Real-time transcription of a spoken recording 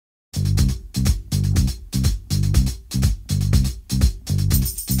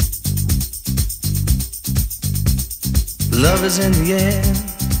Love is in the air,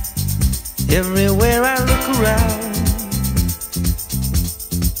 everywhere I look around.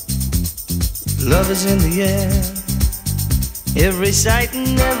 Love is in the air, every sight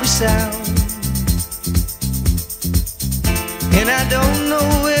and every sound. And I don't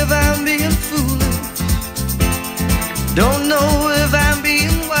know if I'm being foolish, don't know if I'm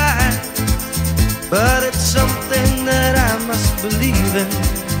being wise, but it's something that I must believe in,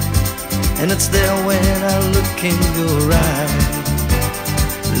 and it's there when I look in your eyes.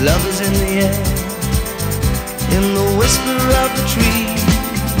 Love is in the air, in the whisper of the tree.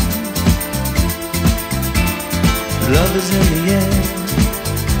 Love is in the air,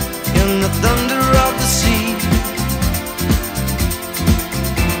 in the thunder of the sea.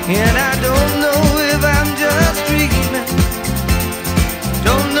 And I don't know if I'm just dreaming,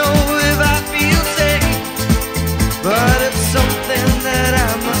 don't know if I feel safe, but it's something that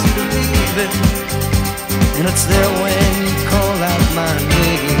I must believe in, and it's there when you call out my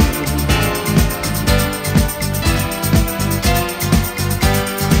name.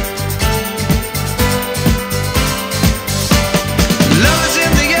 Love is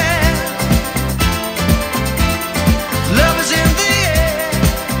in the air, love is in the air.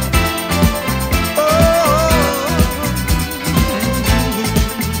 Oh,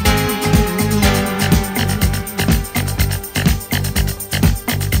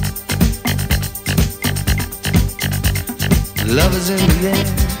 love is in the air,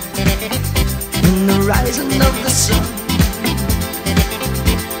 in the rising of the sun.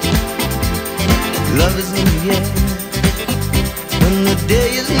 Love is in the air, when the day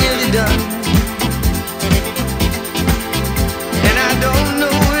is nearly done. And I don't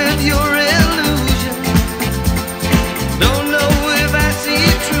know if you're illusion, don't know if I see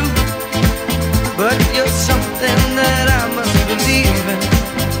it true, but you're something that I must believe in,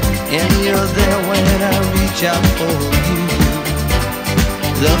 and you're there when I reach out for you.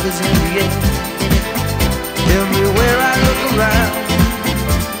 Love is in the air, everywhere I look around.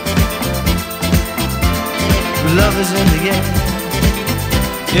 Love is in the air,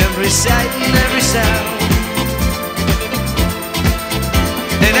 every sight and every sound.